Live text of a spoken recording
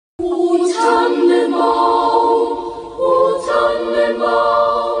O Tannenbaum,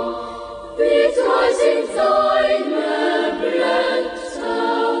 wie treu sind deine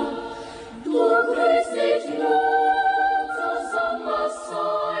Blätter, du grüßt dich nur zur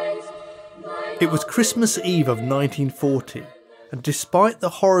Sommerzeit. It was Christmas Eve of 1940, and despite the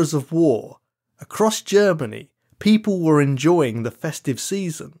horrors of war, across Germany, people were enjoying the festive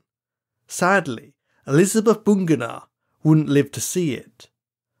season. Sadly, Elizabeth Bungener wouldn't live to see it.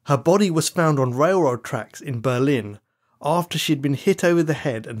 Her body was found on railroad tracks in Berlin after she'd been hit over the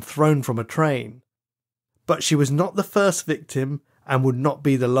head and thrown from a train. But she was not the first victim and would not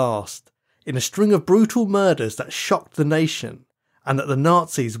be the last, in a string of brutal murders that shocked the nation and that the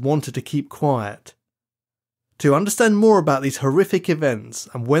Nazis wanted to keep quiet. To understand more about these horrific events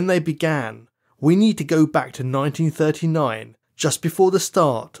and when they began, we need to go back to 1939, just before the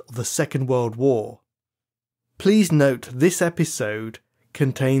start of the Second World War. Please note this episode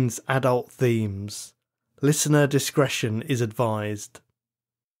contains adult themes. Listener discretion is advised.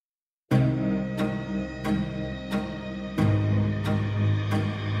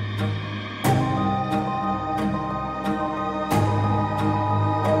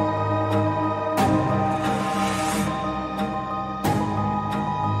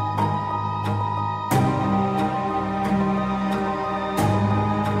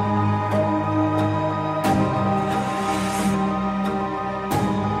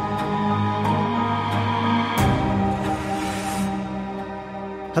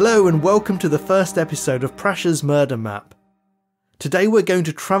 Hello and welcome to the first episode of Prash's Murder Map. Today we're going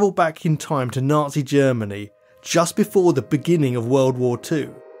to travel back in time to Nazi Germany just before the beginning of World War II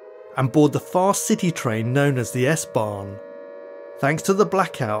and board the fast city train known as the S-Bahn. Thanks to the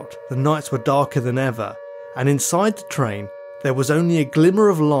blackout, the nights were darker than ever, and inside the train there was only a glimmer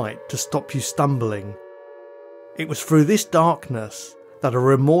of light to stop you stumbling. It was through this darkness that a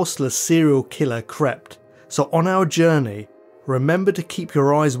remorseless serial killer crept, so on our journey, remember to keep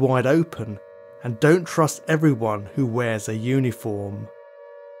your eyes wide open and don't trust everyone who wears a uniform.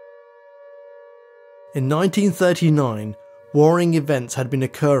 In 1939, warring events had been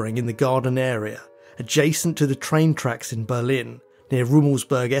occurring in the garden area adjacent to the train tracks in Berlin near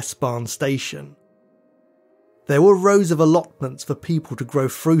Rummelsburg S-Bahn station. There were rows of allotments for people to grow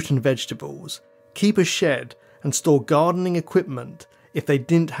fruit and vegetables, keep a shed and store gardening equipment if they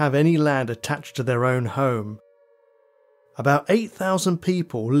didn't have any land attached to their own home. About 8,000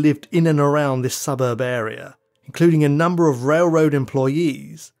 people lived in and around this suburb area, including a number of railroad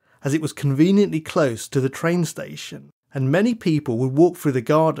employees, as it was conveniently close to the train station, and many people would walk through the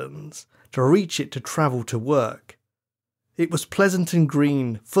gardens to reach it to travel to work. It was pleasant and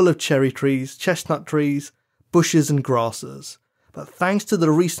green, full of cherry trees, chestnut trees, bushes and grasses, but thanks to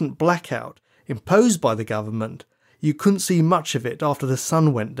the recent blackout imposed by the government, you couldn't see much of it after the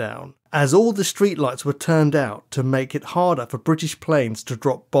sun went down, as all the streetlights were turned out to make it harder for British planes to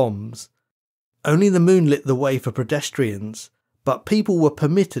drop bombs. Only the moon lit the way for pedestrians, but people were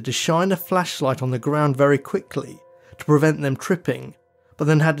permitted to shine a flashlight on the ground very quickly to prevent them tripping, but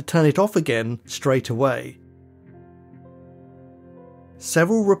then had to turn it off again straight away.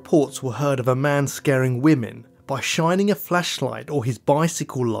 Several reports were heard of a man scaring women by shining a flashlight or his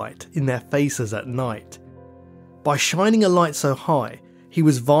bicycle light in their faces at night. By shining a light so high, he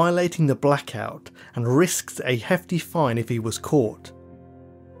was violating the blackout and risked a hefty fine if he was caught.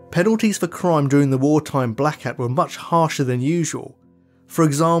 Penalties for crime during the wartime blackout were much harsher than usual. For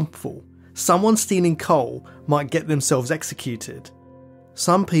example, someone stealing coal might get themselves executed.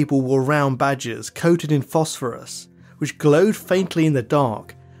 Some people wore round badges coated in phosphorus, which glowed faintly in the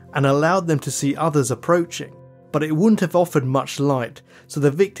dark and allowed them to see others approaching, but it wouldn't have offered much light, so the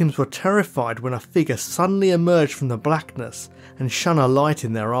victims were terrified when a figure suddenly emerged from the blackness and shone a light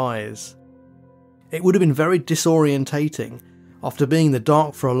in their eyes. It would have been very disorientating after being in the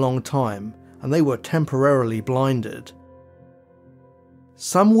dark for a long time, and they were temporarily blinded.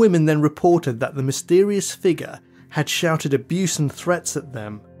 Some women then reported that the mysterious figure had shouted abuse and threats at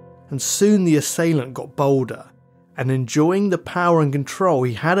them, and soon the assailant got bolder, and enjoying the power and control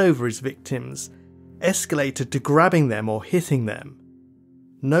he had over his victims, escalated to grabbing them or hitting them.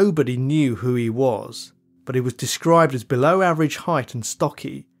 Nobody knew who he was, but he was described as below average height and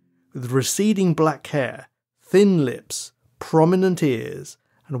stocky, with receding black hair, thin lips, prominent ears,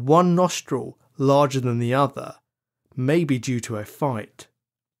 and one nostril larger than the other, maybe due to a fight.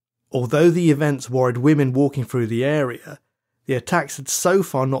 Although the events worried women walking through the area, the attacks had so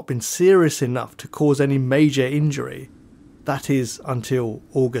far not been serious enough to cause any major injury, that is, until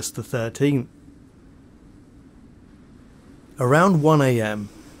August the 13th. Around 1 AM,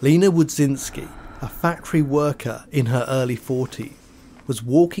 Lena Wodzinski, a factory worker in her early 40s, was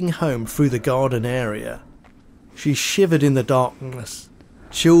walking home through the garden area. She shivered in the darkness,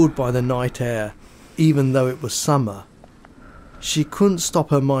 chilled by the night air, even though it was summer. She couldn't stop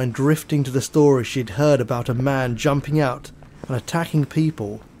her mind drifting to the story she'd heard about a man jumping out and attacking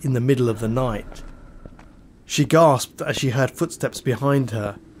people in the middle of the night. She gasped as she heard footsteps behind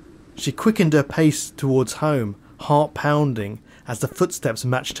her. She quickened her pace towards home, heart pounding as the footsteps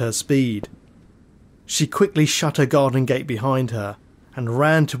matched her speed. She quickly shut her garden gate behind her and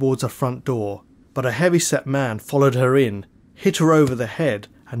ran towards her front door, but a heavy-set man followed her in, hit her over the head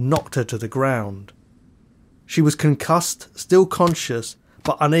and knocked her to the ground. She was concussed, still conscious,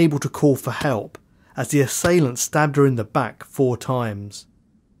 but unable to call for help, as the assailant stabbed her in the back 4 times.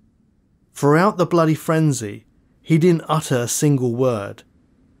 Throughout the bloody frenzy, he didn't utter a single word.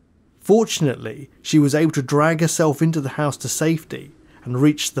 Fortunately, she was able to drag herself into the house to safety and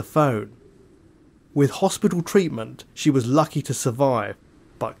reach the phone. With hospital treatment, she was lucky to survive,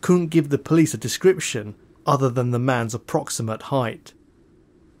 but couldn't give the police a description other than the man's approximate height.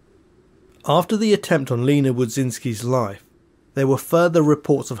 After the attempt on Lena Wodzinski's life, there were further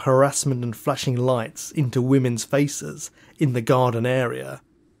reports of harassment and flashing lights into women's faces in the garden area.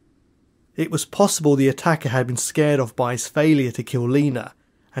 It was possible the attacker had been scared off by his failure to kill Lena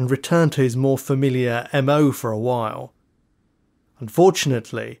and returned to his more familiar MO for a while.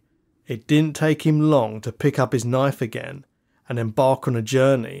 Unfortunately, it didn't take him long to pick up his knife again and embark on a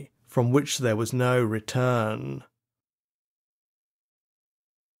journey from which there was no return.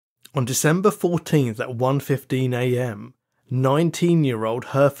 On December 14th at 1:15 a.m, 19-year-old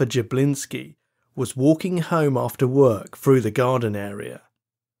Herfa Jablinski was walking home after work through the garden area.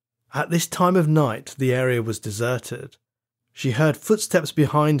 At this time of night, the area was deserted. She heard footsteps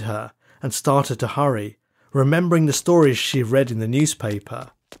behind her and started to hurry, remembering the stories she read in the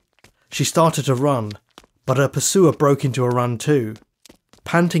newspaper. She started to run, but her pursuer broke into a run too.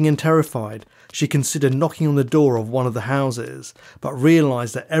 Panting and terrified, she considered knocking on the door of one of the houses, but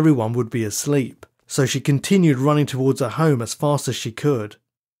realised that everyone would be asleep, so she continued running towards her home as fast as she could.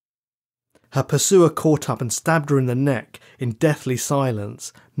 Her pursuer caught up and stabbed her in the neck in deathly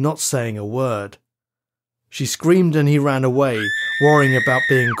silence, not saying a word. She screamed and he ran away, worrying about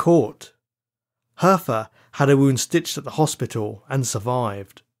being caught. Herfa had her wound stitched at the hospital and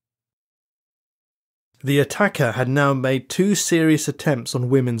survived. The attacker had now made 2 serious attempts on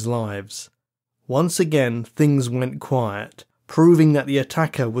women's lives. Once again, things went quiet, proving that the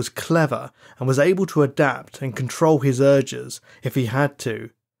attacker was clever and was able to adapt and control his urges if he had to.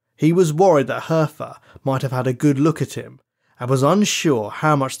 He was worried that Herfa might have had a good look at him and was unsure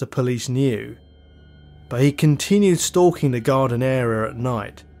how much the police knew. But he continued stalking the garden area at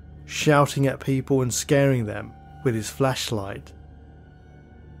night, shouting at people and scaring them with his flashlight.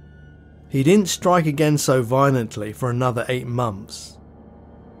 He didn't strike again so violently for another 8 months.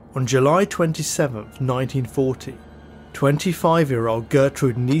 On July 27, 1940, 25-year-old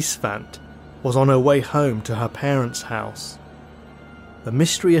Gertrude Niesvant was on her way home to her parents' house. The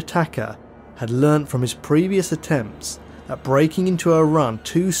mystery attacker had learnt from his previous attempts that breaking into her run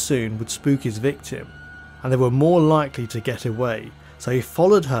too soon would spook his victim, and they were more likely to get away, so he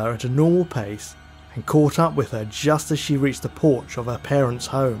followed her at a normal pace and caught up with her just as she reached the porch of her parents'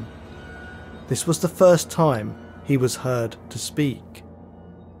 home. This was the first time he was heard to speak.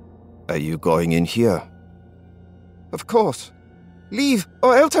 Are you going in here? Of course. Leave,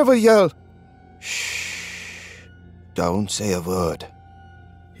 or else I will yell. Shh. Don't say a word.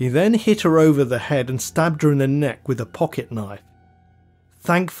 He then hit her over the head and stabbed her in the neck with a pocket knife.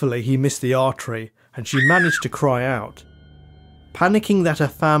 Thankfully, he missed the artery and she managed to cry out. Panicking that her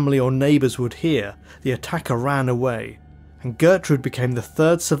family or neighbours would hear, the attacker ran away, and Gertrude became the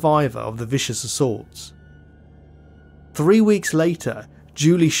 3rd survivor of the vicious assaults. 3 weeks later,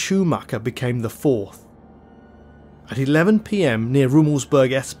 Julie Schumacher became the 4th. At 11 p.m. near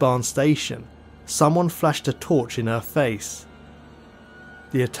Rummelsburg S-Bahn station, someone flashed a torch in her face.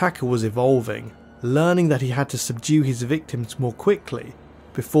 The attacker was evolving, learning that he had to subdue his victims more quickly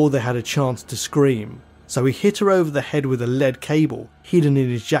before they had a chance to scream, so he hit her over the head with a lead cable hidden in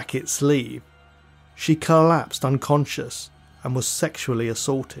his jacket sleeve. She collapsed unconscious and was sexually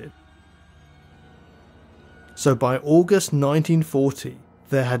assaulted. So by August 1940,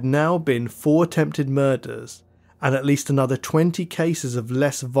 there had now been 4 attempted murders and at least another 20 cases of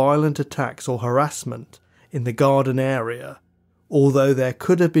less violent attacks or harassment in the garden area, although there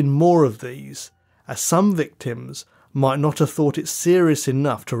could have been more of these, as some victims might not have thought it serious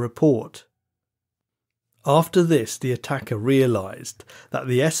enough to report. After this, the attacker realised that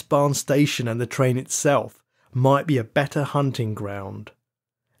the S-Bahn station and the train itself might be a better hunting ground.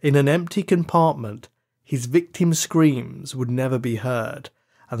 In an empty compartment, his victim's screams would never be heard,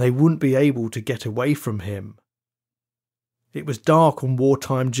 and they wouldn't be able to get away from him. It was dark on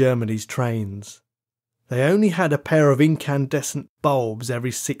wartime Germany's trains. They only had a pair of incandescent bulbs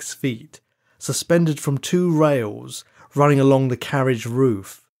every 6 feet, suspended from 2 rails running along the carriage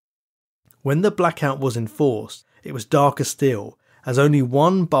roof. When the blackout was enforced, it was darker still, as only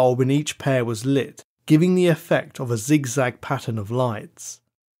 1 bulb in each pair was lit, giving the effect of a zigzag pattern of lights.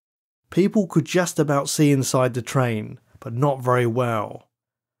 People could just about see inside the train, but not very well.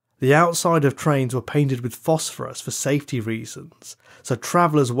 The outside of trains were painted with phosphorus for safety reasons, so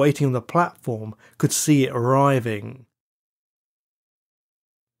travellers waiting on the platform could see it arriving.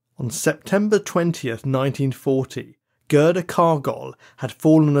 On September 20th, 1940, Gerda Cargill had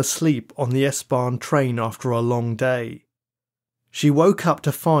fallen asleep on the S-Bahn train after a long day. She woke up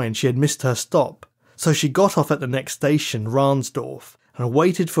to find she had missed her stop, so she got off at the next station, Ransdorf, and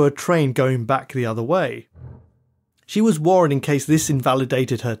waited for a train going back the other way. She was worried in case this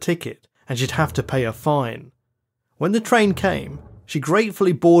invalidated her ticket and she'd have to pay a fine. When the train came, she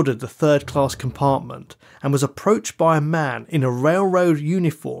gratefully boarded the third-class compartment and was approached by a man in a railroad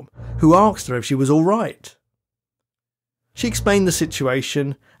uniform who asked her if she was all right. She explained the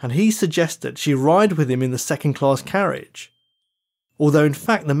situation, and he suggested she ride with him in the second-class carriage. Although in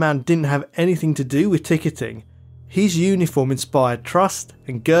fact the man didn't have anything to do with ticketing, his uniform inspired trust,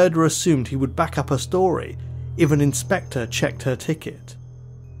 and Gerda assumed he would back up her story if an inspector checked her ticket.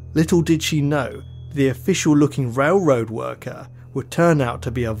 Little did she know the official-looking railroad worker would turn out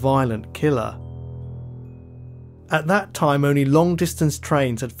to be a violent killer. At that time only long-distance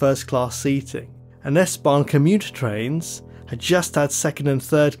trains had first-class seating, and S-Bahn commuter trains had just had second and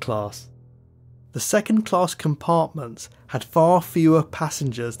third class. The second-class compartments had far fewer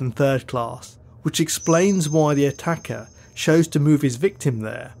passengers than third class, which explains why the attacker chose to move his victim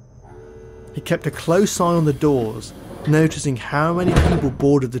there. He kept a close eye on the doors, noticing how many people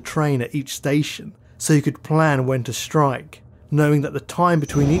boarded the train at each station so he could plan when to strike, knowing that the time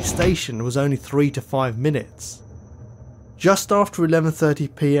between each station was only 3 to 5 minutes. Just after 11:30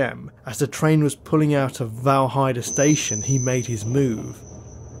 PM, as the train was pulling out of Valheide station, he made his move.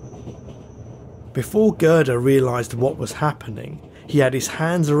 Before Gerda realised what was happening, he had his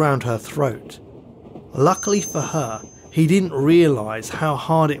hands around her throat. Luckily for her, he didn't realise how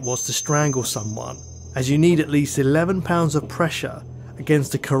hard it was to strangle someone, as you need at least 11 pounds of pressure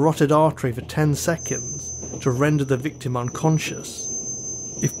against a carotid artery for 10 seconds to render the victim unconscious.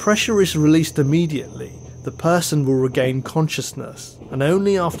 If pressure is released immediately, the person will regain consciousness, and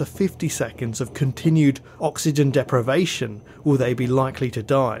only after 50 seconds of continued oxygen deprivation will they be likely to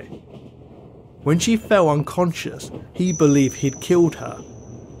die. When she fell unconscious, he believed he'd killed her.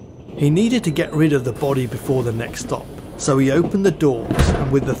 He needed to get rid of the body before the next stop, so he opened the doors,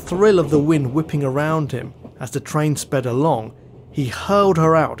 and with the thrill of the wind whipping around him as the train sped along, he hurled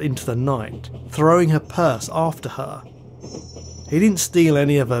her out into the night, throwing her purse after her. He didn't steal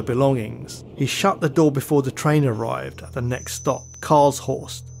any of her belongings. He shut the door before the train arrived at the next stop,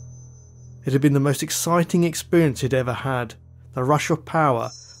 Karlshorst. It had been the most exciting experience he'd ever had, the rush of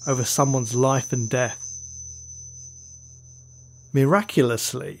power over someone's life and death.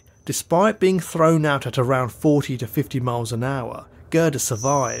 Miraculously, despite being thrown out at around 40 to 50 miles an hour, Gerda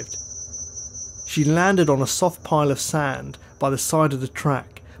survived. She landed on a soft pile of sand by the side of the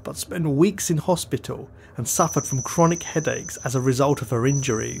track, but spent weeks in hospital and suffered from chronic headaches as a result of her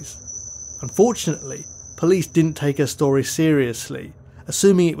injuries. Unfortunately, police didn't take her story seriously,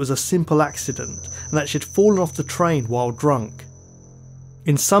 assuming it was a simple accident and that she had fallen off the train while drunk.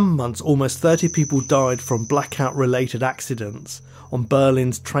 In some months, almost 30 people died from blackout-related accidents on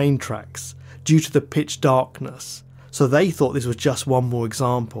Berlin's train tracks due to the pitch darkness, so they thought this was just one more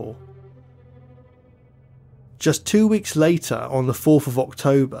example. Just 2 weeks later, on the 4th of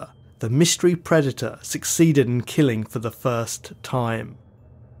October, the mystery predator succeeded in killing for the first time.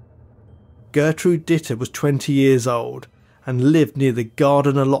 Gertrude Ditter was 20 years old and lived near the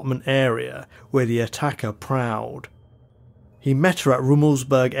garden allotment area where the attacker prowled. He met her at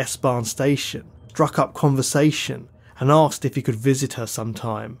Rummelsburg S-Bahn station, struck up conversation and asked if he could visit her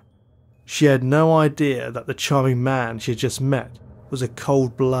sometime. She had no idea that the charming man she had just met was a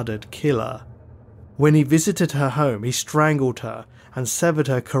cold-blooded killer. When he visited her home, he strangled her and severed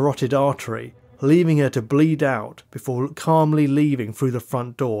her carotid artery, leaving her to bleed out before calmly leaving through the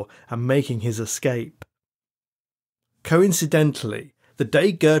front door and making his escape. Coincidentally, the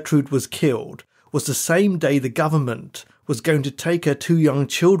day Gertrude was killed was the same day the government was going to take her 2 young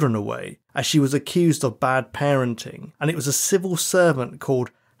children away, as she was accused of bad parenting, and it was a civil servant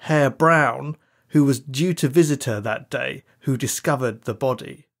called Herr Braun, who was due to visit her that day, who discovered the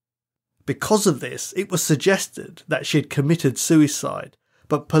body. Because of this, it was suggested that she had committed suicide,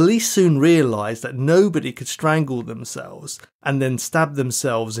 but police soon realised that nobody could strangle themselves and then stab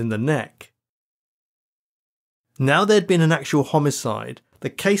themselves in the neck. Now there'd been an actual homicide, the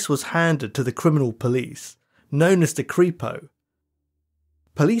case was handed to the criminal police, known as the Kripo.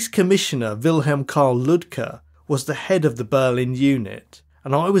 Police Commissioner Wilhelm Karl Ludger was the head of the Berlin unit,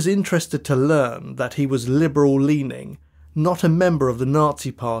 and I was interested to learn that he was liberal-leaning, not a member of the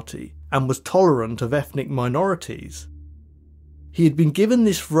Nazi Party, and was tolerant of ethnic minorities. He had been given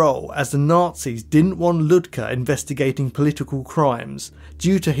this role as the Nazis didn't want Ludger investigating political crimes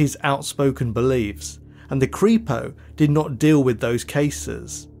due to his outspoken beliefs, and the Kripo did not deal with those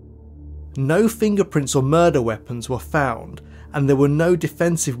cases. No fingerprints or murder weapons were found, and there were no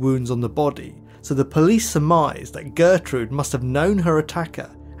defensive wounds on the body, so the police surmised that Gertrude must have known her attacker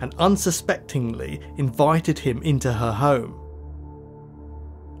and unsuspectingly invited him into her home.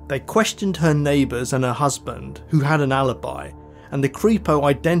 They questioned her neighbours and her husband, who had an alibi, and the Kripo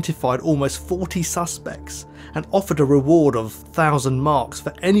identified almost 40 suspects and offered a reward of 1,000 marks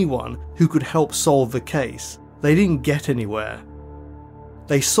for anyone who could help solve the case. They didn't get anywhere.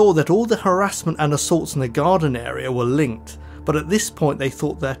 They saw that all the harassment and assaults in the garden area were linked, but at this point they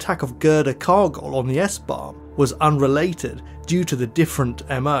thought the attack of Gerda Kargol on the S-Bahn was unrelated due to the different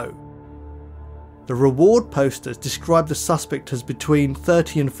MO. The reward posters described the suspect as between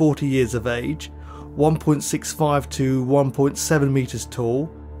 30 and 40 years of age, 1.65 to 1.7 metres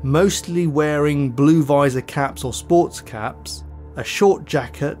tall, mostly wearing blue visor caps or sports caps, a short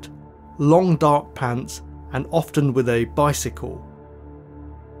jacket, long dark pants, and often with a bicycle.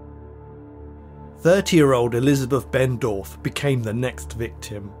 30-year-old Elizabeth Bendorf became the next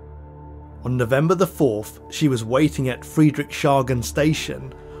victim. On November the 4th, she was waiting at Friedrichshagen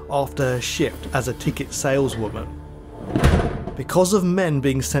station after her shift as a ticket saleswoman. Because of men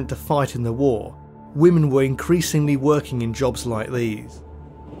being sent to fight in the war, women were increasingly working in jobs like these.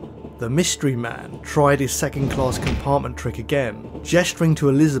 The mystery man tried his second-class compartment trick again, gesturing to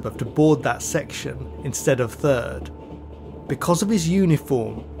Elizabeth to board that section instead of third. Because of his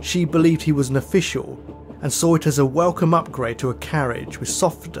uniform, she believed he was an official and saw it as a welcome upgrade to a carriage with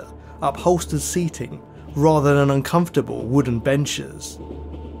softer, upholstered seating rather than uncomfortable wooden benches.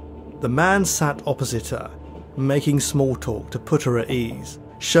 The man sat opposite her, making small talk to put her at ease,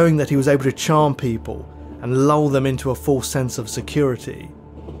 showing that he was able to charm people and lull them into a false sense of security.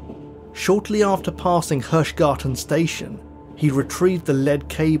 Shortly after passing Hirschgarten station, he retrieved the lead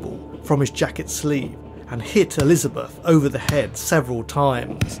cable from his jacket sleeve and hit Elizabeth over the head several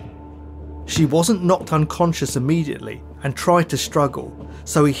times. She wasn't knocked unconscious immediately and tried to struggle,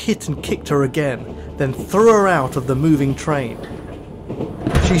 so he hit and kicked her again, then threw her out of the moving train.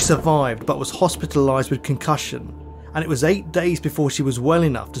 She survived but was hospitalised with concussion, and it was 8 days before she was well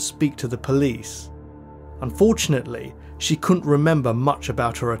enough to speak to the police. Unfortunately, she couldn't remember much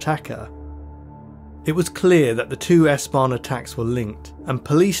about her attacker. It was clear that the two S-Bahn attacks were linked, and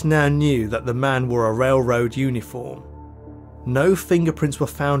police now knew that the man wore a railroad uniform. No fingerprints were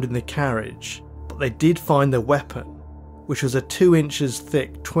found in the carriage, but they did find the weapon, which was a 2 inches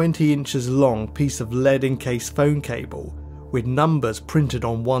thick, 20 inches long piece of lead-encased phone cable with numbers printed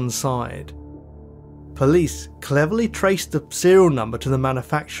on one side. Police cleverly traced the serial number to the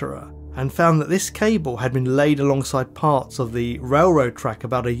manufacturer and found that this cable had been laid alongside parts of the railroad track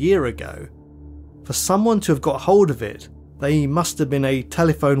about a year ago. For someone to have got hold of it, they must have been a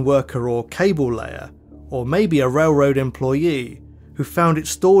telephone worker or cable layer, or maybe a railroad employee who found it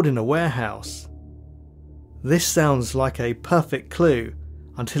stored in a warehouse. This sounds like a perfect clue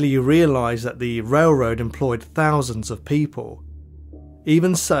until you realise that the railroad employed thousands of people.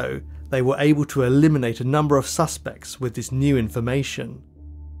 Even so, they were able to eliminate a number of suspects with this new information.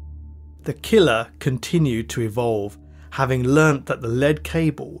 The killer continued to evolve, having learnt that the lead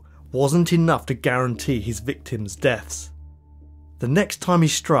cable wasn't enough to guarantee his victims' deaths. The next time he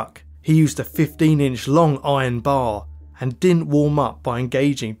struck, he used a 15-inch long iron bar and didn't warm up by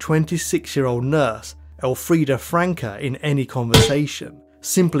engaging 26-year-old nurse Elfriede Franke in any conversation,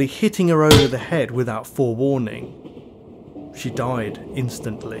 simply hitting her over the head without forewarning. She died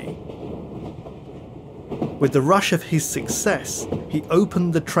instantly. With the rush of his success, he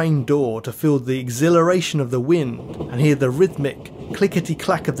opened the train door to feel the exhilaration of the wind and hear the rhythmic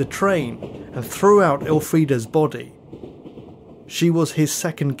clickety-clack of the train and threw out Elfriede's body. She was his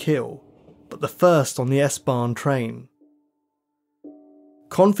second kill, but the first on the S-Bahn train.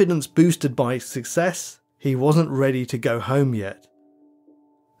 Confidence boosted by his success, he wasn't ready to go home yet.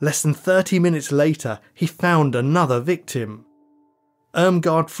 Less than 30 minutes later, he found another victim.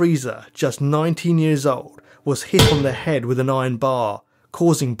 Irmgard Frieser, just 19 years old, was hit on the head with an iron bar,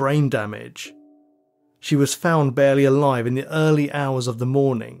 causing brain damage. She was found barely alive in the early hours of the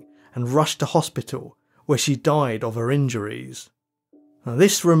morning and rushed to hospital, where she died of her injuries. Now,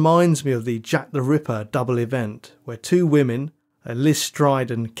 this reminds me of the Jack the Ripper double event, where two women, Liz Stride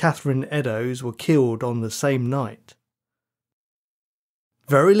and Catherine Eddowes, were killed on the same night.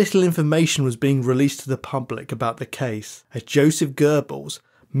 Very little information was being released to the public about the case, as Joseph Goebbels,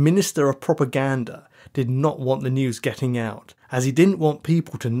 Minister of Propaganda, did not want the news getting out, as he didn't want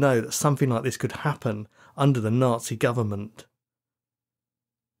people to know that something like this could happen under the Nazi government.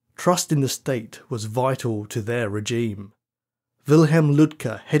 Trust in the state was vital to their regime. Wilhelm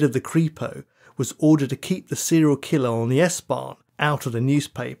Ludke, head of the Kripo, was ordered to keep the serial killer on the S-Bahn out of the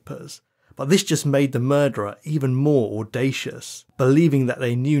newspapers, but this just made the murderer even more audacious, believing that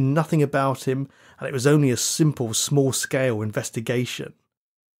they knew nothing about him and it was only a simple small-scale investigation.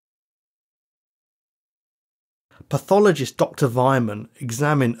 Pathologist Dr. Weimann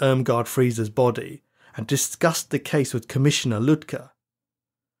examined Irmgard Friese's body and discussed the case with Commissioner Ludke.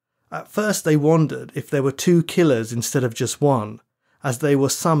 At first they wondered if there were two killers instead of just one, as there were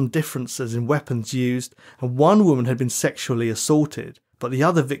some differences in weapons used and one woman had been sexually assaulted, but the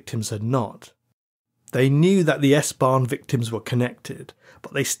other victims had not. They knew that the S-Bahn victims were connected,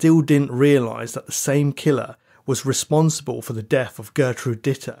 but they still didn't realise that the same killer was responsible for the death of Gertrude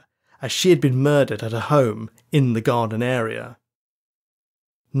Ditter, as she had been murdered at her home in the garden area.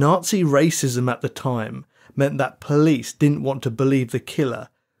 Nazi racism at the time meant that police didn't want to believe the killer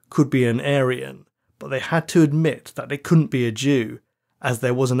could be an Aryan, but they had to admit that it couldn't be a Jew, as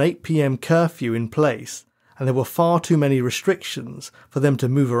there was an 8 p.m. curfew in place and there were far too many restrictions for them to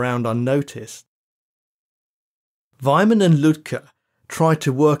move around unnoticed. Weimann and Ludke tried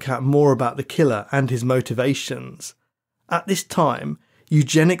to work out more about the killer and his motivations. At this time,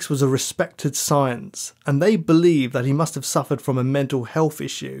 eugenics was a respected science, and they believed that he must have suffered from a mental health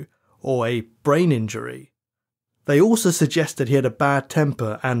issue or a brain injury. They also suggested he had a bad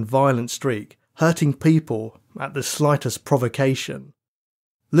temper and violent streak, hurting people at the slightest provocation.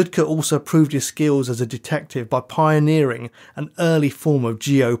 Ludke also proved his skills as a detective by pioneering an early form of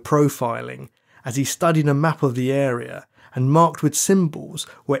geoprofiling, as he studied a map of the area and marked with symbols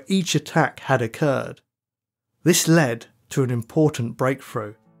where each attack had occurred. This led to an important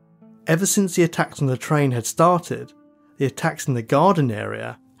breakthrough. Ever since the attacks on the train had started, the attacks in the garden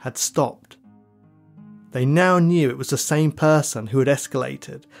area had stopped. They now knew it was the same person who had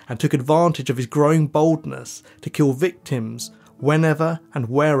escalated and took advantage of his growing boldness to kill victims whenever and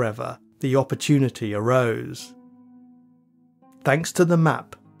wherever the opportunity arose. Thanks to the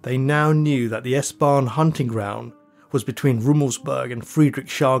map, they now knew that the S-Bahn hunting ground was between Rummelsburg and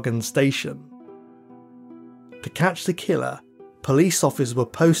Friedrichshagen station. To catch the killer, police officers were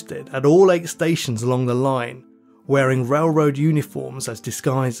posted at all 8 stations along the line, wearing railroad uniforms as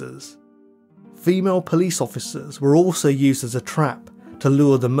disguises. Female police officers were also used as a trap to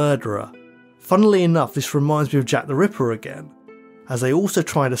lure the murderer. Funnily enough, this reminds me of Jack the Ripper again, as they also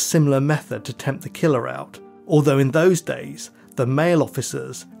tried a similar method to tempt the killer out, although in those days, the male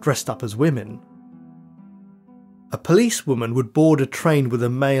officers dressed up as women. A policewoman would board a train with a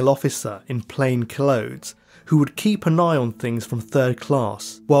male officer in plain clothes who would keep an eye on things from 3rd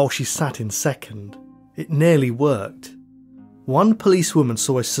class while she sat in 2nd. It nearly worked. One policewoman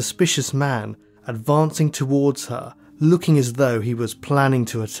saw a suspicious man advancing towards her, looking as though he was planning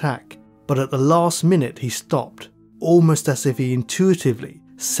to attack, but at the last minute he stopped, almost as if he intuitively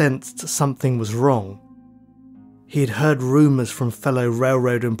sensed something was wrong. He had heard rumours from fellow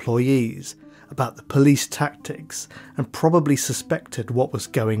railroad employees about the police tactics and probably suspected what was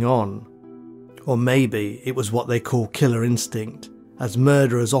going on. Or maybe it was what they call killer instinct, as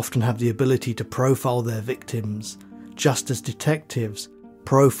murderers often have the ability to profile their victims, just as detectives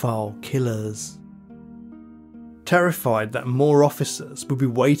profile killers. Terrified that more officers would be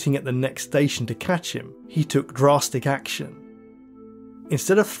waiting at the next station to catch him, he took drastic action.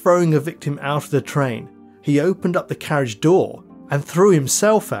 Instead of throwing a victim out of the train, he opened up the carriage door and threw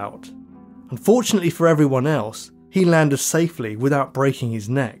himself out. Unfortunately for everyone else, he landed safely without breaking his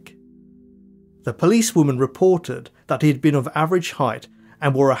neck. The policewoman reported that he had been of average height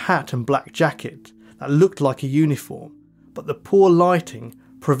and wore a hat and black jacket that looked like a uniform, but the poor lighting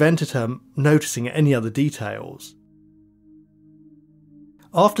prevented her noticing any other details.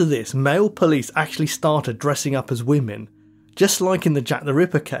 After this, male police actually started dressing up as women, just like in the Jack the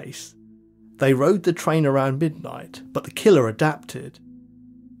Ripper case. They rode the train around midnight, but the killer adapted.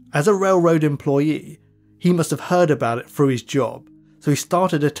 As a railroad employee, he must have heard about it through his job, so he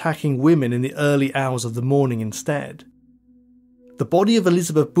started attacking women in the early hours of the morning instead. The body of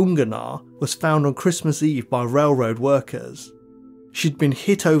Elizabeth Bungener was found on Christmas Eve by railroad workers. She'd been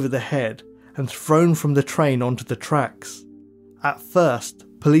hit over the head and thrown from the train onto the tracks. At first,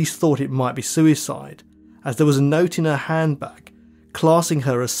 police thought it might be suicide, as there was a note in her handbag classing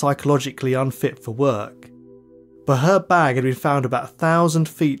her as psychologically unfit for work. But her bag had been found about 1,000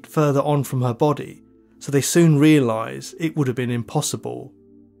 feet further on from her body, so they soon realised it would have been impossible.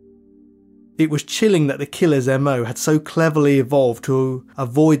 It was chilling that the killer's MO had so cleverly evolved to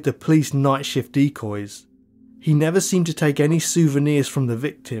avoid the police night shift decoys. He never seemed to take any souvenirs from the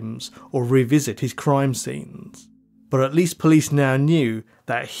victims or revisit his crime scenes. But at least police now knew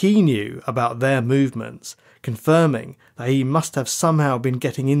that he knew about their movements, confirming that he must have somehow been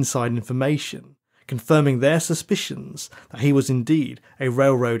getting inside information, confirming their suspicions that he was indeed a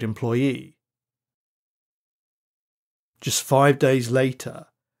railroad employee. Just 5 days later,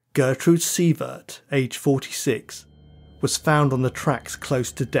 Gertrude Sievert, aged 46, was found on the tracks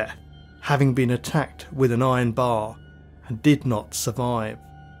close to death, having been attacked with an iron bar, and did not survive.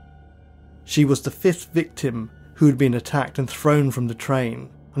 She was the 5th victim who had been attacked and thrown from the train,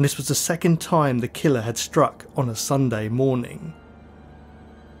 and this was the 2nd time the killer had struck on a Sunday morning.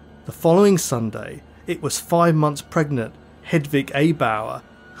 The following Sunday, it was 5 months pregnant Hedvig Abauer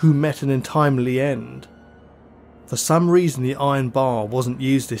who met an untimely end. For some reason the iron bar wasn't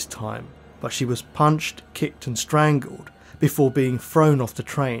used this time, but she was punched, kicked and strangled before being thrown off the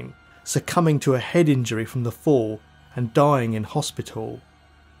train, succumbing to a head injury from the fall and dying in hospital.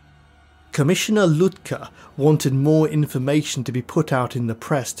 Commissioner Ludke wanted more information to be put out in the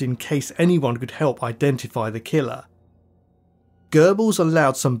press in case anyone could help identify the killer. Goebbels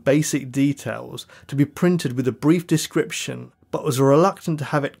allowed some basic details to be printed with a brief description, but was reluctant to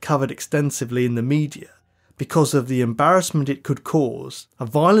have it covered extensively in the media because of the embarrassment it could cause. A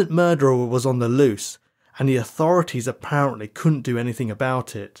violent murderer was on the loose, and the authorities apparently couldn't do anything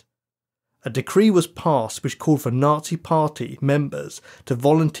about it. A decree was passed which called for Nazi Party members to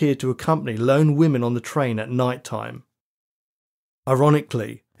volunteer to accompany lone women on the train at night time.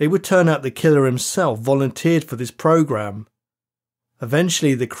 Ironically, it would turn out the killer himself volunteered for this programme.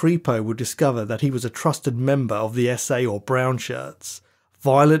 Eventually the Kripo would discover that he was a trusted member of the SA or Brown Shirts,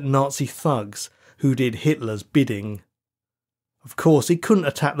 violent Nazi thugs who did Hitler's bidding. Of course, he couldn't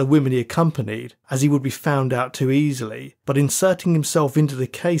attack the women he accompanied, as he would be found out too easily, but inserting himself into the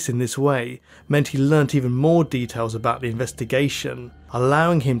case in this way meant he learnt even more details about the investigation,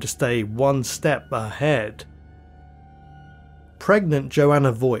 allowing him to stay one step ahead. Pregnant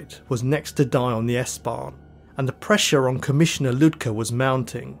Joanna Voigt was next to die on the S-Bahn, and the pressure on Commissioner Ludke was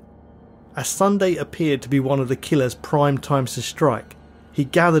mounting. As Sunday appeared to be one of the killer's prime times to strike, he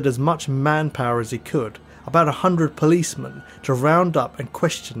gathered as much manpower as he could, about 100 policemen, to round up and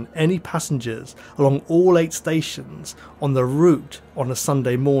question any passengers along all 8 stations on the route on a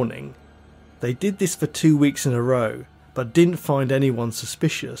Sunday morning. They did this for 2 weeks in a row, but didn't find anyone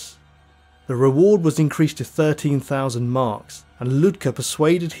suspicious. The reward was increased to 13,000 marks, and Ludke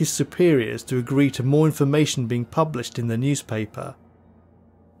persuaded his superiors to agree to more information being published in the newspaper.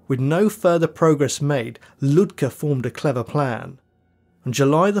 With no further progress made, Ludke formed a clever plan. On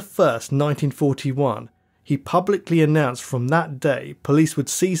July the 1st, 1941, he publicly announced from that day police would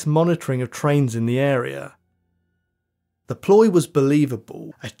cease monitoring of trains in the area. The ploy was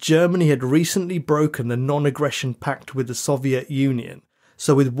believable, as Germany had recently broken the non-aggression pact with the Soviet Union,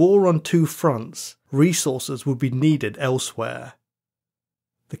 so with war on 2 fronts, resources would be needed elsewhere.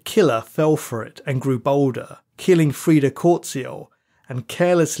 The killer fell for it and grew bolder, killing Frieda Kortziel and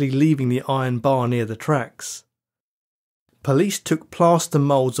carelessly leaving the iron bar near the tracks. Police took plaster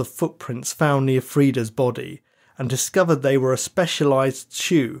moulds of footprints found near Frieda's body and discovered they were a specialised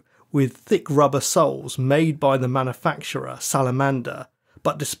shoe with thick rubber soles made by the manufacturer Salamander,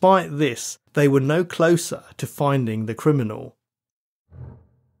 but despite this, they were no closer to finding the criminal.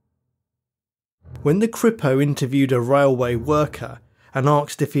 When the Kripo interviewed a railway worker and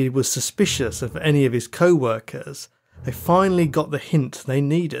asked if he was suspicious of any of his co-workers, they finally got the hint they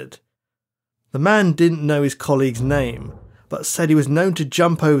needed. The man didn't know his colleague's name, but said he was known to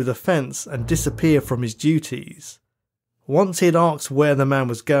jump over the fence and disappear from his duties. Once he had asked where the man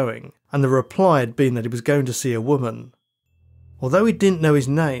was going, and the reply had been that he was going to see a woman. Although he didn't know his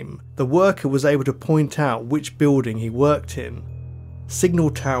name, the worker was able to point out which building he worked in. Signal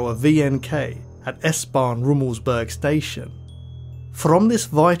Tower VNK at S-Bahn Rummelsburg Station. From this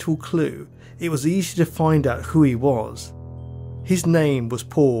vital clue, it was easy to find out who he was. His name was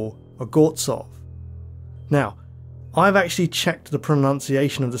Paul Ogorzow. Now, I've actually checked the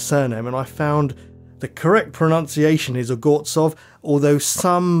pronunciation of the surname and I found the correct pronunciation is Ogorzow, although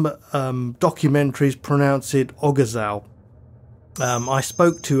some documentaries pronounce it Ogorzow. I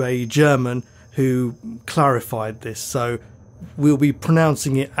spoke to a German who clarified this, so we'll be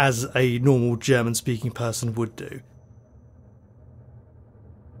pronouncing it as a normal German-speaking person would do.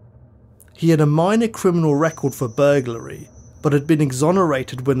 He had a minor criminal record for burglary, but had been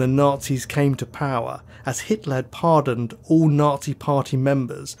exonerated when the Nazis came to power, as Hitler had pardoned all Nazi Party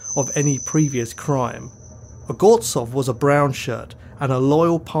members of any previous crime. Ogorzow was a brown shirt and a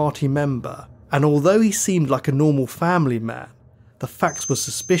loyal party member, and although he seemed like a normal family man, the facts were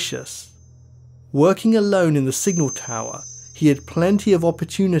suspicious. Working alone in the signal tower, he had plenty of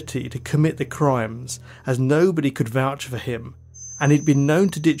opportunity to commit the crimes, as nobody could vouch for him, and he'd been known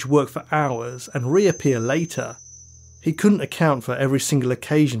to ditch work for hours and reappear later. He couldn't account for every single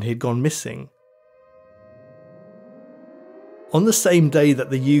occasion he'd gone missing. On the same day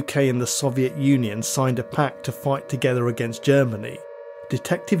that the UK and the Soviet Union signed a pact to fight together against Germany,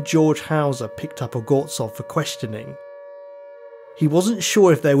 Detective George Hauser picked up Ogorzow for questioning. He wasn't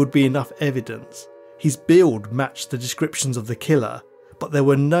sure if there would be enough evidence. His build matched the descriptions of the killer, but there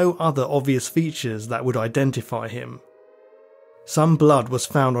were no other obvious features that would identify him. Some blood was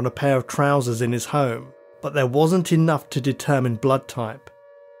found on a pair of trousers in his home, but there wasn't enough to determine blood type.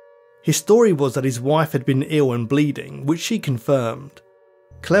 His story was that his wife had been ill and bleeding, which she confirmed.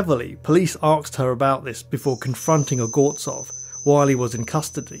 Cleverly, police asked her about this before confronting Ogorzow while he was in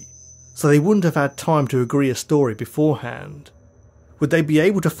custody, so they wouldn't have had time to agree a story beforehand. Would they be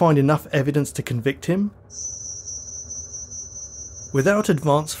able to find enough evidence to convict him? Without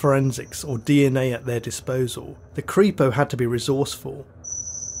advanced forensics or DNA at their disposal, the Kripo had to be resourceful.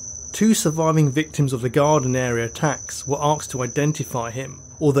 2 surviving victims of the garden area attacks were asked to identify him,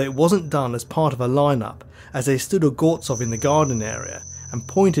 although it wasn't done as part of a lineup, as they stood Ogorzow in the garden area and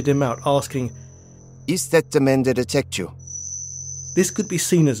pointed him out, asking, "Is that the man that attacked you?" This could be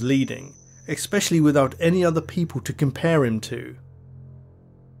seen as leading, especially without any other people to compare him to.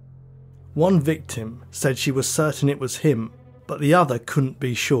 One victim said she was certain it was him, but the other couldn't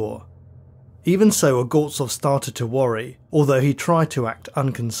be sure. Even so, Ogorzow started to worry, although he tried to act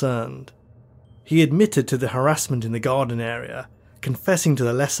unconcerned. He admitted to the harassment in the garden area, confessing to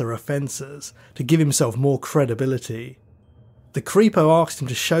the lesser offences to give himself more credibility. The Kripo asked him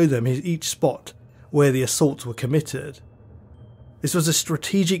to show them each spot where the assaults were committed. This was a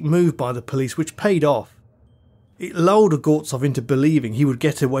strategic move by the police which paid off. It lulled Ogorzow into believing he would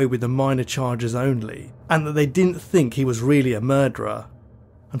get away with the minor charges only, and that they didn't think he was really a murderer.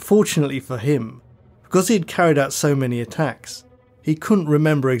 Unfortunately for him, because he had carried out so many attacks, he couldn't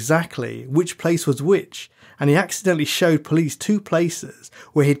remember exactly which place was which, and he accidentally showed police 2 places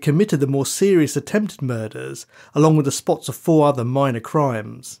where he'd committed the more serious attempted murders, along with the spots of 4 other minor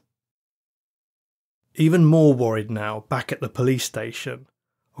crimes. Even more worried now, back at the police station,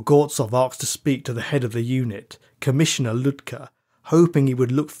 Ogorzow asked to speak to the head of the unit, Commissioner Ludke, hoping he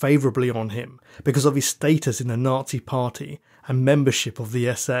would look favourably on him because of his status in the Nazi Party and membership of the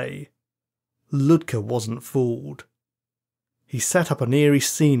SA. Ludke wasn't fooled. He set up an eerie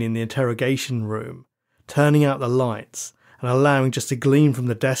scene in the interrogation room, turning out the lights and allowing just a gleam from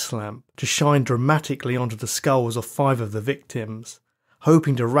the desk lamp to shine dramatically onto the skulls of 5 of the victims,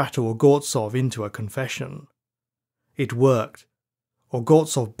 hoping to rattle Ogorzow into a confession. It worked.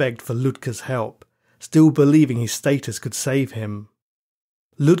 Ogorzow begged for Ludke's help, still believing his status could save him.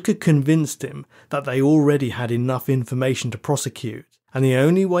 Ludke convinced him that they already had enough information to prosecute, and the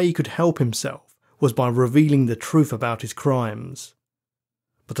only way he could help himself was by revealing the truth about his crimes.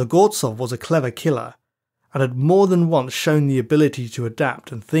 But Ogorzow was a clever killer, and had more than once shown the ability to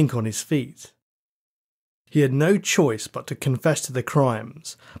adapt and think on his feet. He had no choice but to confess to the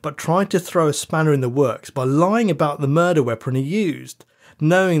crimes, but tried to throw a spanner in the works by lying about the murder weapon he used,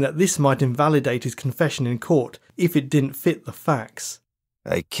 knowing that this might invalidate his confession in court if it didn't fit the facts.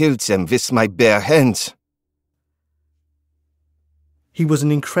 "I killed them with my bare hands." He was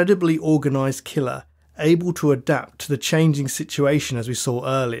an incredibly organised killer, able to adapt to the changing situation as we saw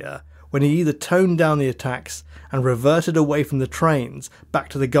earlier, when he either toned down the attacks and reverted away from the trains back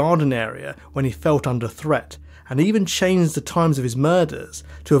to the garden area when he felt under threat, and even changed the times of his murders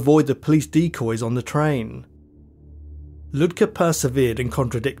to avoid the police decoys on the train. Ludke persevered and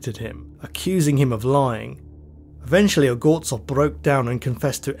contradicted him, accusing him of lying. Eventually Ogorzow broke down and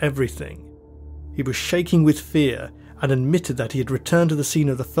confessed to everything. He was shaking with fear and admitted that he had returned to the scene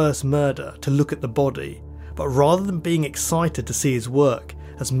of the first murder to look at the body, but rather than being excited to see his work,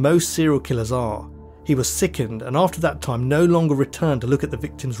 as most serial killers are, he was sickened and after that time no longer returned to look at the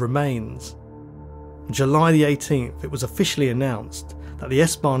victims' remains. On July the 18th, it was officially announced that the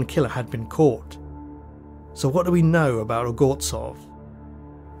S-Bahn killer had been caught. So what do we know about Ogorzow?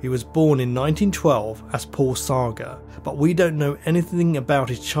 He was born in 1912 as Paul Saga, but we don't know anything about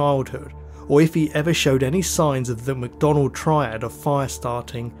his childhood or if he ever showed any signs of the McDonald triad of fire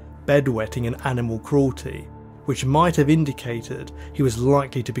starting, bedwetting and animal cruelty, which might have indicated he was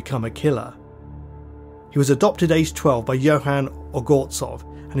likely to become a killer. He was adopted aged 12 by Johann Ogorzow,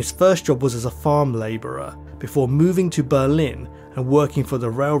 and his first job was as a farm labourer before moving to Berlin and working for the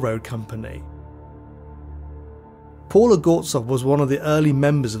railroad company. Paul Ogorzow was one of the early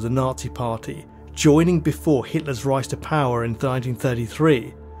members of the Nazi Party, joining before Hitler's rise to power in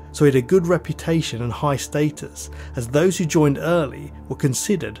 1933, so he had a good reputation and high status, as those who joined early were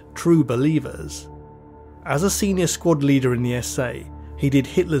considered true believers. As a senior squad leader in the SA, he did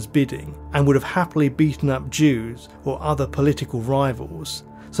Hitler's bidding and would have happily beaten up Jews or other political rivals,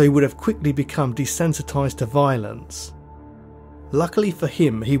 so he would have quickly become desensitised to violence. Luckily for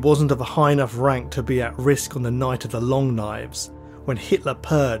him, he wasn't of a high enough rank to be at risk on the night of the Long Knives, when Hitler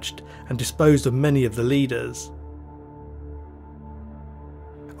purged and disposed of many of the leaders.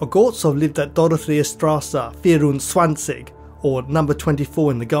 Ogorzow lived at Dorotheastrasse 24, or number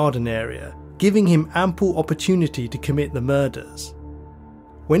 24 in the garden area, giving him ample opportunity to commit the murders.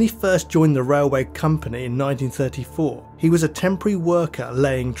 When he first joined the railway company in 1934, he was a temporary worker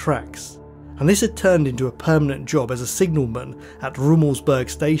laying tracks, and this had turned into a permanent job as a signalman at Rummelsburg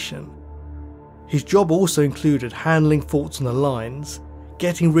station. His job also included handling faults on the lines,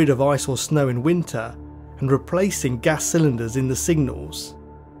 getting rid of ice or snow in winter, and replacing gas cylinders in the signals.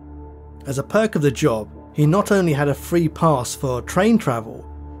 As a perk of the job, he not only had a free pass for train travel,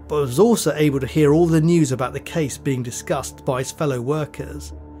 but was also able to hear all the news about the case being discussed by his fellow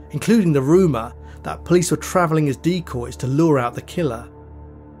workers, including the rumour that police were travelling as decoys to lure out the killer.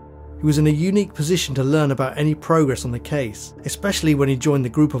 He was in a unique position to learn about any progress on the case, especially when he joined the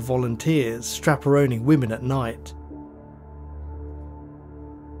group of volunteers chaperoning women at night.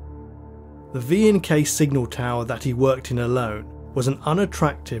 The V&K signal tower that he worked in alone was an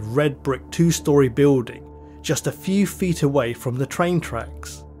unattractive red brick 2-storey building just a few feet away from the train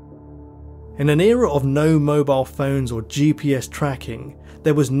tracks. In an era of no mobile phones or GPS tracking,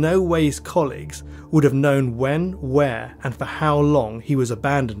 there was no way his colleagues would have known when, where and for how long he was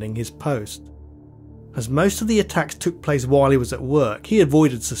abandoning his post. As most of the attacks took place while he was at work, he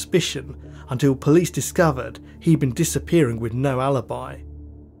avoided suspicion until police discovered he'd been disappearing with no alibi.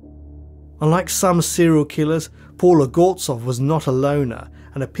 Unlike some serial killers, Paul Ogorzow was not a loner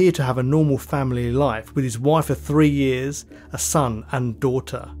and appeared to have a normal family life with his wife of 3 years, a son and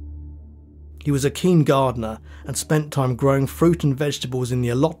daughter. He was a keen gardener and spent time growing fruit and vegetables in the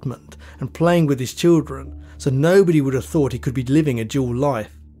allotment and playing with his children, so nobody would have thought he could be living a dual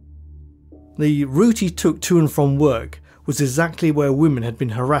life. The route he took to and from work was exactly where women had been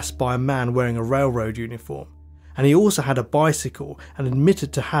harassed by a man wearing a railroad uniform, and he also had a bicycle and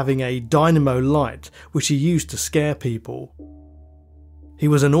admitted to having a dynamo light which he used to scare people. He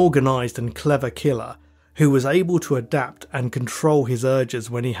was an organised and clever killer who was able to adapt and control his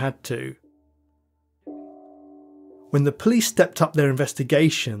urges when he had to. When the police stepped up their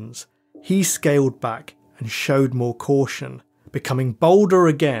investigations, he scaled back and showed more caution, becoming bolder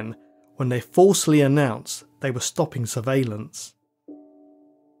again when they falsely announced they were stopping surveillance.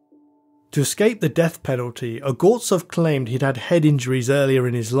 To escape the death penalty, Ogorzow claimed he'd had head injuries earlier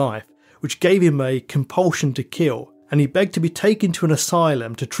in his life, which gave him a compulsion to kill, and he begged to be taken to an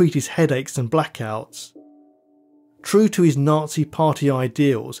asylum to treat his headaches and blackouts. True to his Nazi Party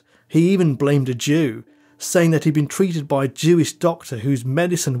ideals, he even blamed a Jew, saying that he'd been treated by a Jewish doctor whose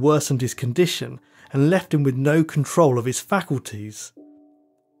medicine worsened his condition and left him with no control of his faculties.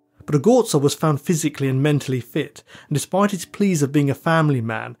 But Ogorzow was found physically and mentally fit, and despite his pleas of being a family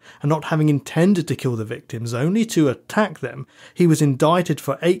man and not having intended to kill the victims, only to attack them, he was indicted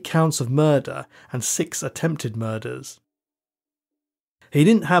for 8 counts of murder and 6 attempted murders. He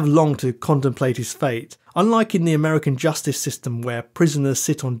didn't have long to contemplate his fate, unlike in the American justice system where prisoners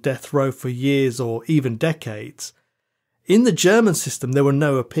sit on death row for years or even decades. In the German system there were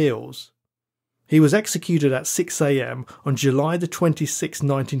no appeals. He was executed at 6 a.m. on July the 26th,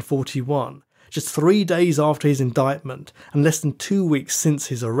 1941, just 3 days after his indictment and less than 2 weeks since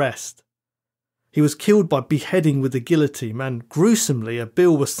his arrest. He was killed by beheading with the guillotine, and gruesomely a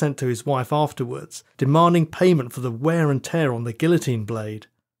bill was sent to his wife afterwards, demanding payment for the wear and tear on the guillotine blade.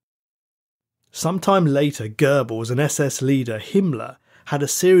 Sometime later, Goebbels and SS leader Himmler had a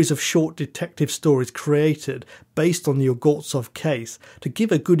series of short detective stories created based on the Ogorzow case to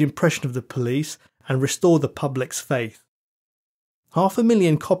give a good impression of the police and restore the public's faith.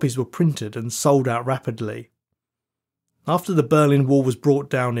 500,000 copies were printed and sold out rapidly. After the Berlin Wall was brought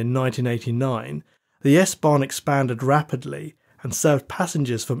down in 1989, the S-Bahn expanded rapidly and served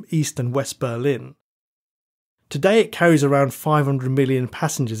passengers from East and West Berlin. Today it carries around 500 million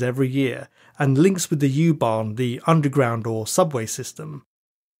passengers every year and links with the U-Bahn, the underground or subway system.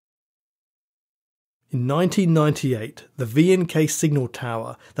 In 1998, the VNK signal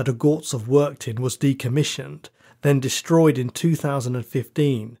tower that Ogorzow worked in was decommissioned, then destroyed in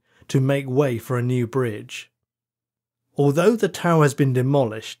 2015 to make way for a new bridge. Although the tower has been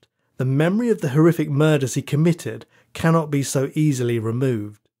demolished, the memory of the horrific murders he committed cannot be so easily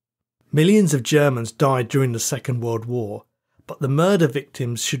removed. Millions of Germans died during the Second World War, but the murder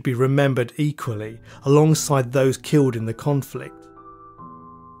victims should be remembered equally alongside those killed in the conflict.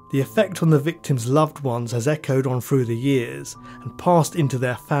 The effect on the victims' loved ones has echoed on through the years and passed into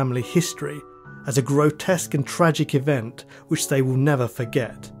their family history as a grotesque and tragic event which they will never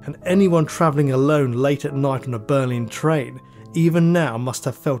forget, and anyone travelling alone late at night on a Berlin train even now must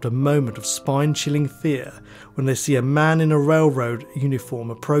have felt a moment of spine-chilling fear when they see a man in a railroad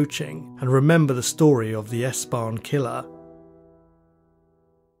uniform approaching and remember the story of the S-Bahn killer.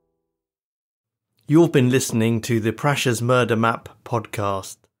 You've been listening to the Prash's Murder Map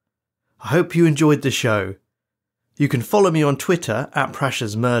podcast. I hope you enjoyed the show. You can follow me on Twitter at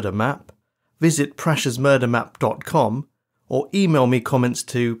Prash's Murder Map, visit prashasmurdermap.com, or email me comments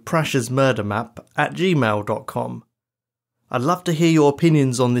to prashasmurdermap@gmail.com. I'd love to hear your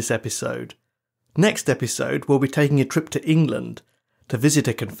opinions on this episode. Next episode, we'll be taking a trip to England to visit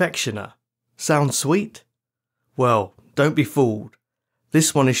a confectioner. Sounds sweet? Well, don't be fooled.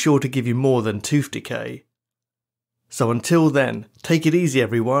 This one is sure to give you more than tooth decay. So until then, take it easy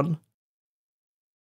everyone.